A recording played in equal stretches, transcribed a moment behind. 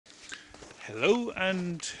Hello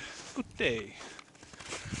and good day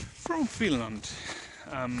from Finland.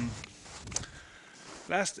 Um,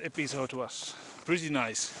 Last episode was pretty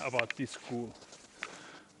nice about this school.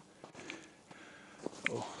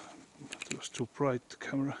 Oh, it was too bright, the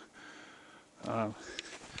camera. Uh,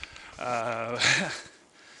 uh,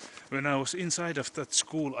 when I was inside of that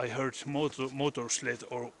school, I heard motor sled,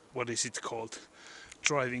 or what is it called,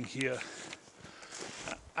 driving here.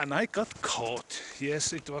 And I got caught.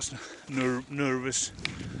 Yes, it was nervous,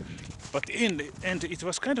 but in the end it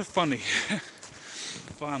was kind of funny.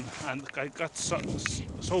 Fun, and I got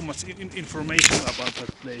so much information about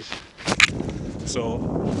that place. So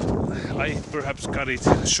I perhaps cut it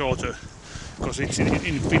shorter because it's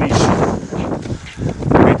in Finnish.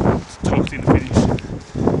 We talked in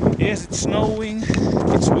Finnish. Yes, it's snowing.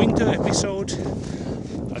 It's winter episode.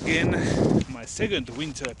 Again, my second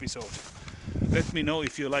winter episode. Let me know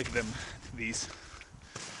if you like them, these.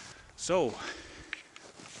 So,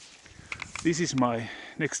 this is my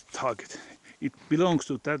next target. It belongs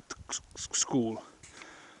to that school.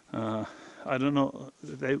 I don't know.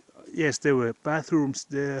 Yes, there were bathrooms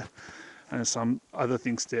there and some other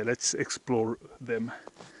things there. Let's explore them.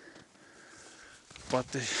 But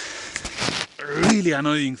the really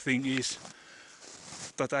annoying thing is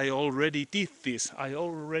that I already did this. I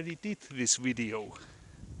already did this video.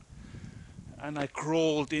 And I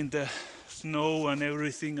crawled in the snow and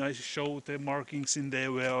everything. I showed the markings in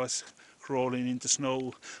there where I was crawling in the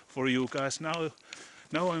snow for you guys. Now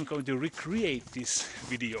I'm going to recreate this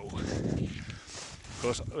video.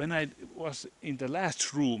 Because when I was in the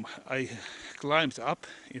last room, I climbed up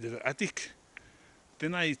into the attic.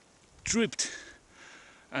 Then I tripped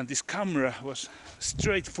and this camera was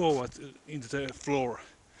straight forward into the floor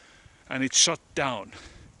and it shut down.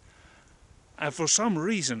 And for some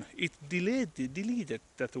reason it deleted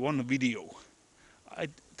that one video.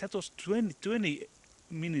 That was 20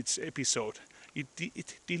 minutes episode. It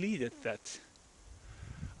deleted that.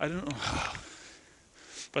 I don't know.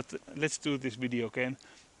 But let's do this video again.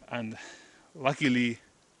 And luckily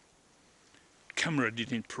camera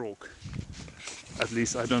didn't broke. At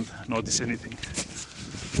least I don't notice anything.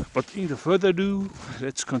 But in the further ado,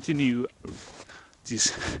 let's continue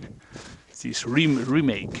this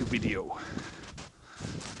remake video.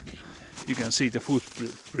 You can see the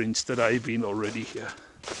footprints that I've been already here.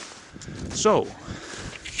 So,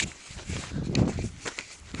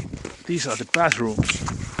 these are the bathrooms.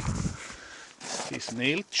 It's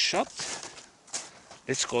nailed shut.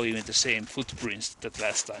 Let's go even the same footprints that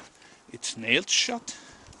last time. It's nailed shut.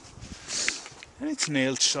 And it's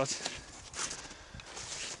nailed shut.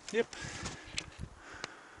 Yep.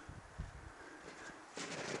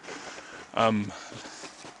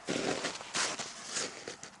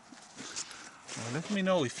 Let me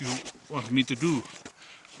know if you want me to do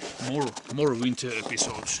more winter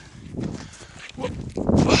episodes.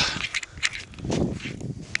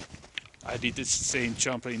 I did the same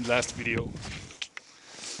jump in last video.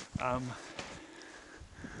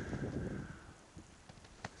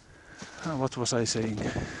 What was I saying?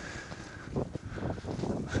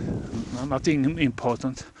 Nothing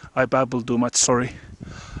important. I babble too much. Sorry.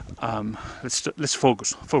 Let's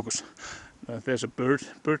focus. There's a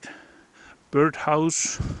bird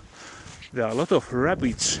house. There are a lot of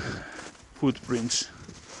rabbits footprints.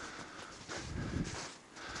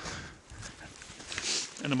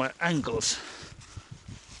 And my ankles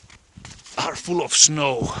are full of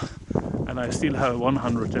snow. And I still have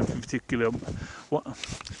 150 kilo.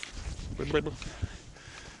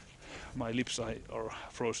 My lips are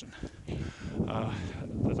frozen.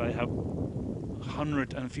 That I have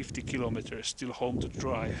 150 kilometers still home to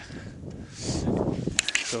drive.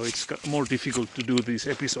 So it's got more difficult to do these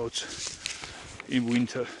episodes in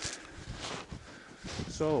winter.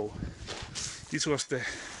 So this was the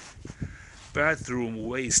bathroom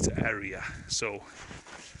waste area. So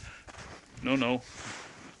no, not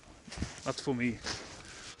for me.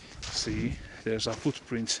 See, there's a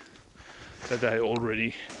footprint that I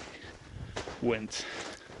already went.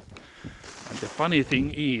 And the funny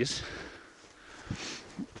thing is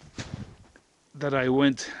that I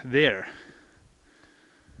went there.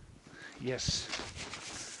 Yes.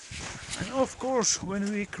 And of course, when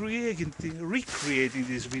we recreating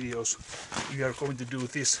these videos, we are going to do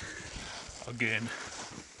this again.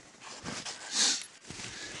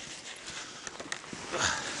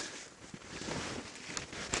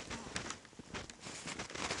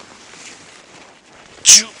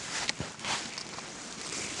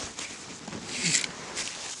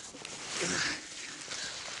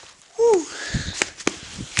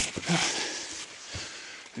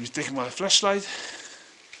 Let me take my flashlight.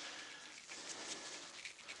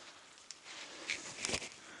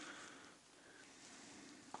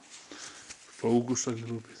 focus a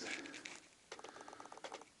little bit.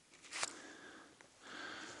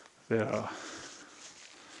 There are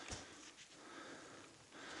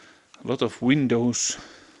a lot of windows.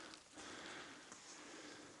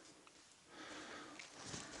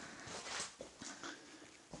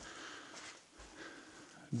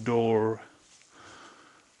 Door.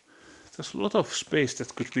 There's a lot of space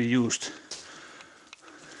that could be used.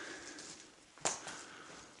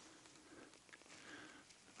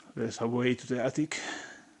 There's a way to the attic.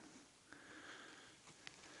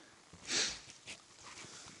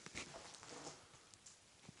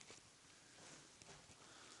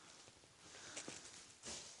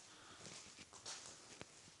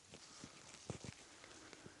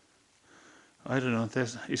 I don't know, there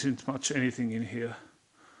isn't much anything in here.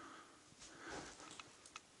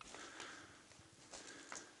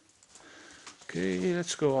 Okay,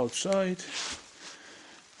 let's go outside.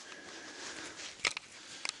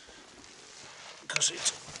 Because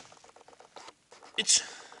it's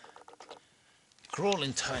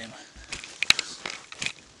crawling time.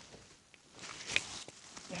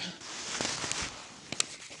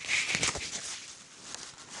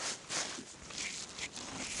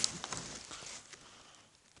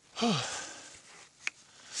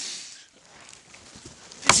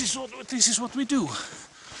 This is what we do.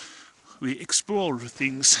 We explore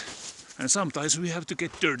things, and sometimes we have to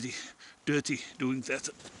get dirty doing that.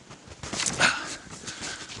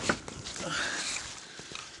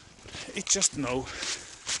 It's just no.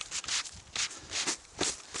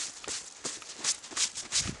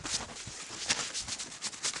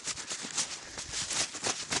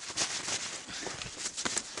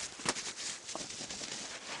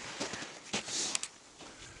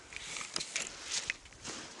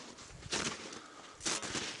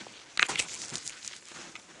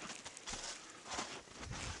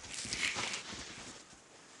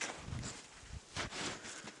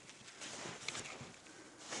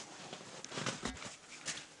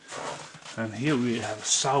 And here we have a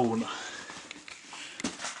sauna.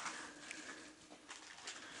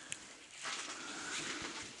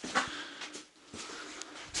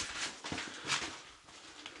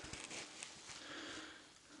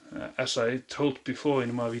 As I told before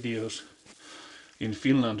in my videos, in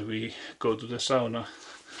Finland we go to the sauna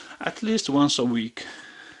at least once a week.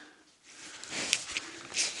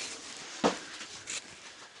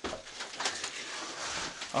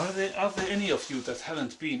 Are there any of you that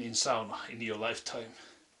haven't been in sauna in your lifetime?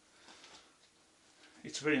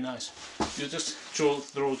 It's very nice. You just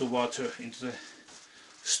throw the water into the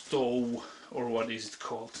stove, or what is it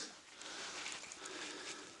called?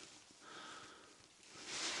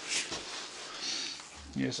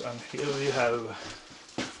 Yes, and here we have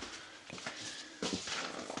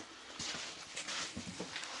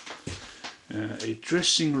a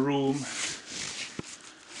dressing room.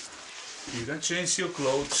 You can change your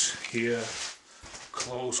clothes here.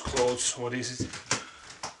 Clothes, what is it?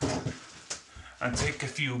 And take a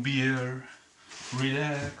few beer,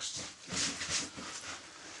 relax.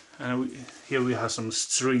 And here we have some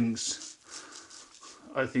strings,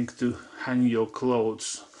 I think, to hang your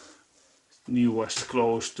clothes, newest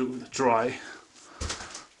clothes, to dry.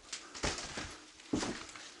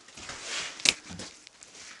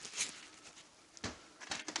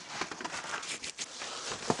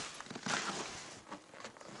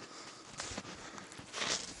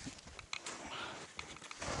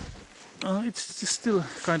 It's still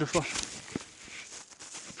kind of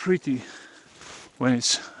pretty when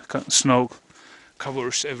it's snow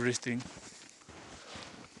covers everything.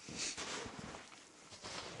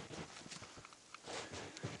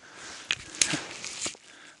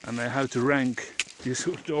 And I have to rank this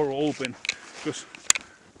door open because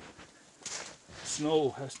snow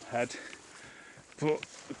has had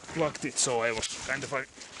blocked it, so I was kind of like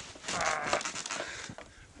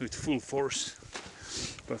with full force.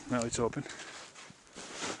 But now it's open.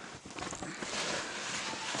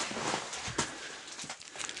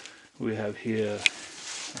 We have here an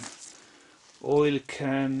oil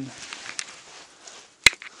can,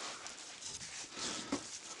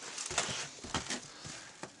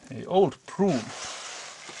 an old broom,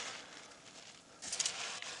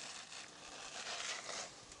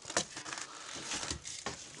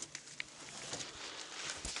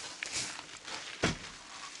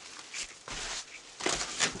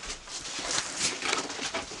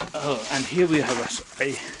 and here we have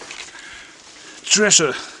a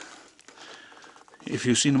treasure. If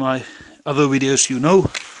you've seen my other videos, you know.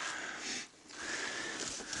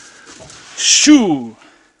 Shoe!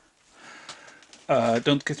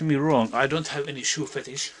 Don't get me wrong, I don't have any shoe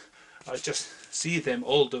fetish. I just see them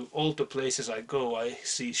all the places I go, I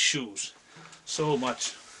see shoes. so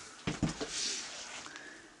much.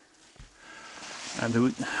 And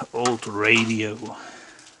the old radio.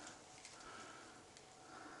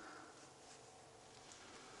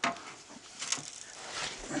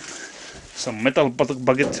 Some metal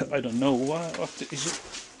bucket, I don't know what is it.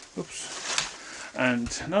 Oops. And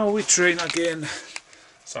now we train again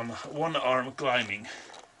some one arm climbing.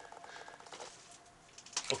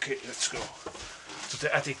 Okay, let's go to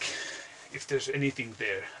the attic if there's anything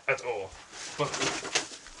there at all. But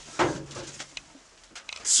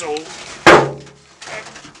so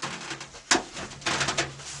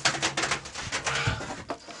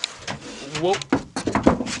whoa.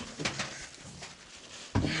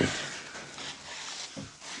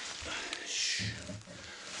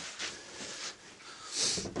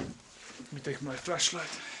 Let me take my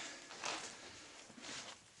flashlight.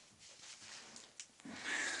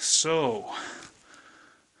 So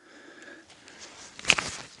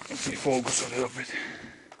let me focus a little bit.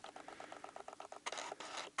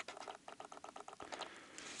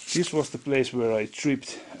 This was the place where I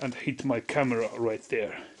tripped and hit my camera right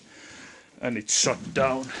there, and it shut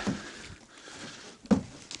down.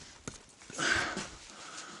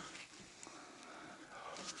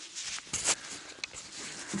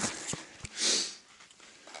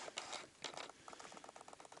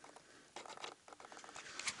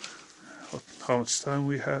 How much time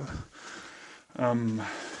we have?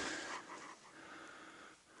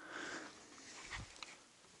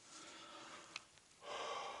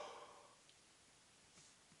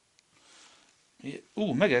 Yeah.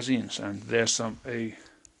 Ooh, magazines, and there's some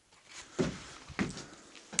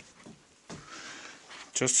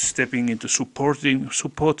just stepping into supporting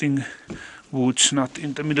woods, not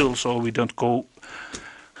in the middle, so we don't go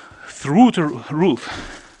through the roof.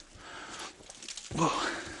 Whoa.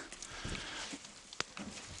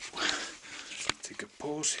 Take a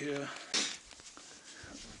pause here.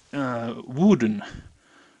 Wooden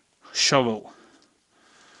shovel.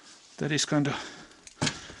 That is kind of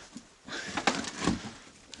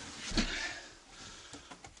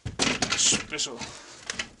special.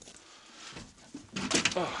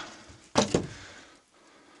 Oh.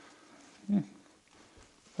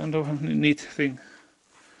 Kind of a neat thing.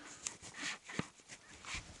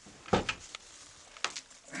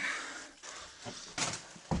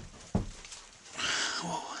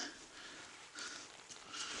 Whoa.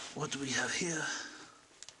 What do we have here?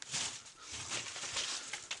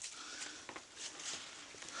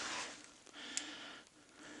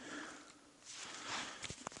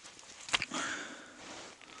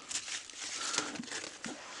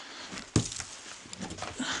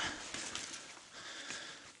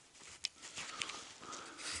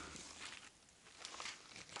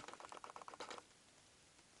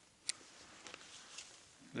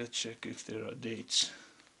 Let's check if there are dates.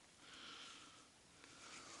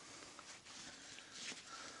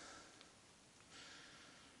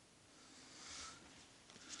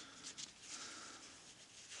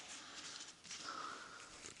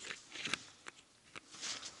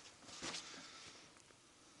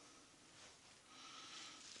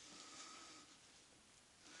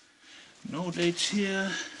 No dates here.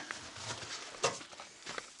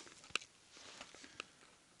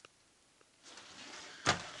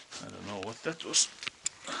 I don't know what that was.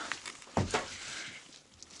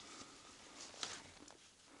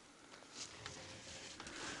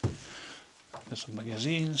 There's some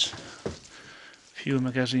magazines. Few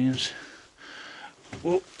magazines.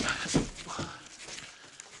 Whoa.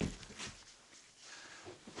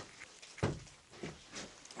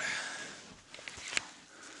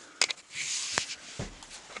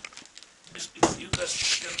 If you guys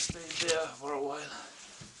can stay there for a while.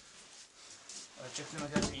 I check the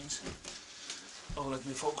magazines. Oh, let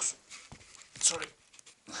me focus. Sorry.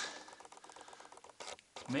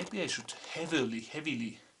 Maybe I should heavily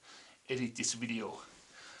edit this video.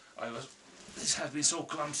 This has been so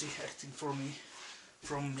clumsy acting from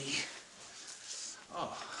me.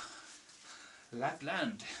 Oh,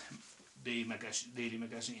 Lapland daily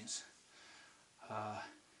magazines.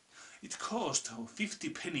 It cost 50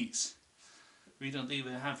 pennies. We don't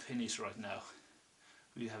even have pennies right now.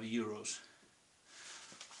 We have euros.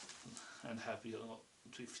 And have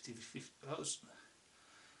 50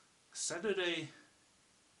 Saturday,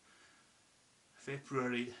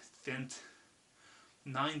 February 10th,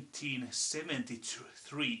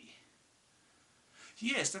 1973.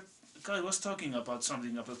 Yes, that guy was talking about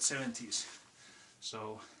something about 70s.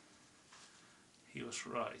 So he was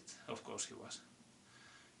right. Of course he was.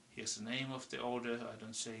 Here's the name of the order. I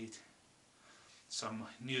don't say it. Some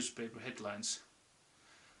newspaper headlines.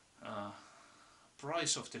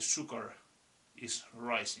 Price of the sugar is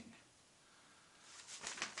rising.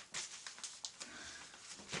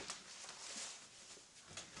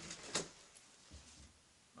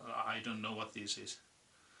 I don't know what this is.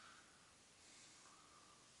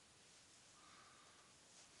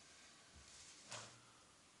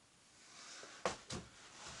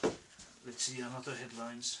 Let's see another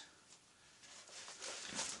headlines.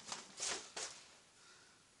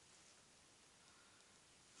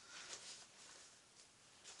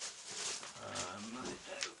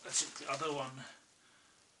 Let's see the other one.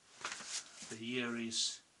 The year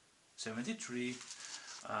is 73.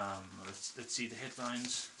 Let's see the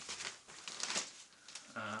headlines.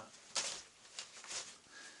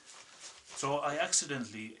 So I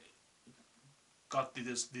accidentally got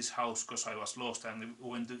this house because I was lost and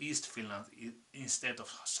went to East Finland instead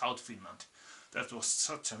of South Finland. That was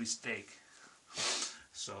such a mistake.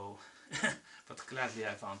 So, but gladly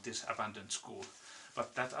I found this abandoned school.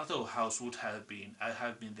 But that other house would have been, I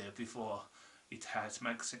have been there before. It has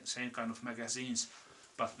same kind of magazines,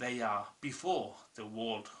 but they are before the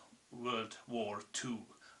World War II,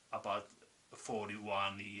 about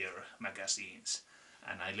 41-year magazines,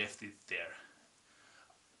 and I left it there.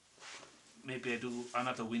 Maybe I do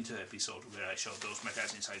another winter episode where I show those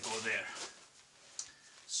magazines. I go there.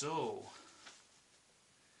 So,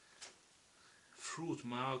 fruit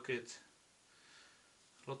market,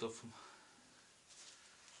 a lot of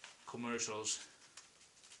commercials.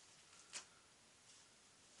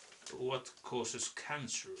 What causes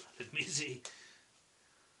cancer? Let me see.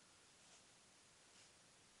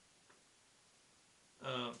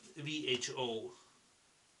 WHO,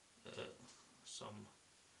 some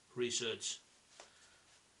research.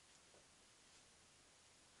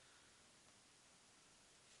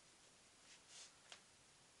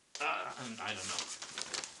 And I don't know.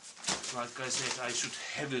 Like I said, I should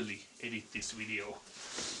heavily edit this video.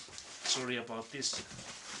 Sorry about this.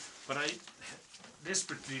 But I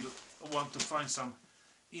desperately want to find some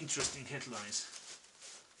interesting headlines.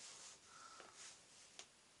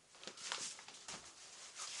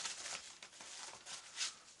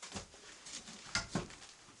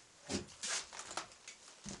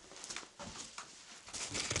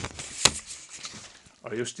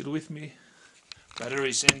 Are you still with me? Battery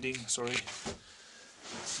is ending, sorry.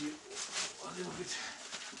 Let's see a little bit.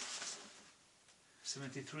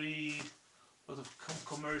 73, lot of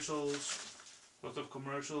commercials,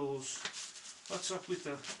 What's up with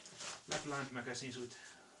the Lapland magazines with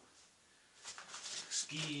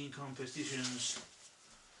skiing competitions?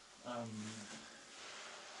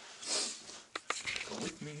 Go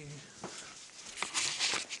with me.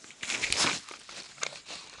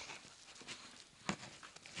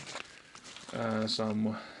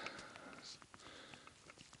 Some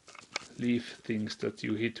leaf things that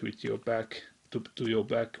you hit with your back to your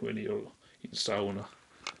back when you're in sauna.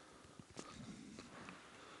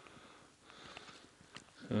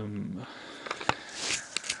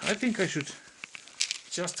 I think I should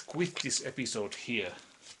just quit this episode here.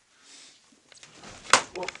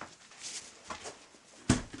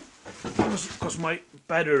 Because my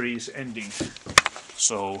battery is ending.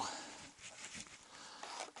 So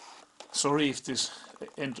sorry if this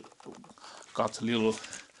end got a little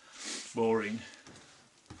boring.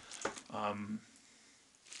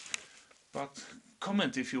 But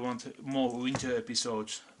comment if you want more winter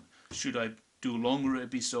episodes. Should I do longer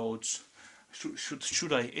episodes?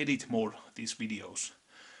 Should I edit more these videos?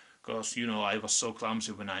 Because you know I was so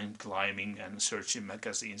clumsy when I'm climbing and searching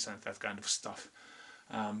magazines and that kind of stuff.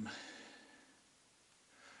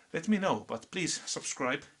 Let me know, but please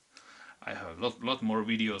subscribe. I have a lot more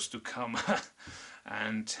videos to come.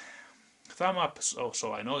 And thumb up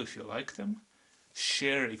so I know if you like them.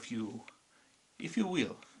 Share if you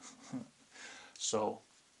will. So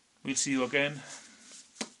we'll see you again.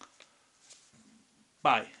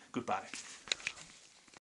 Bye. Goodbye.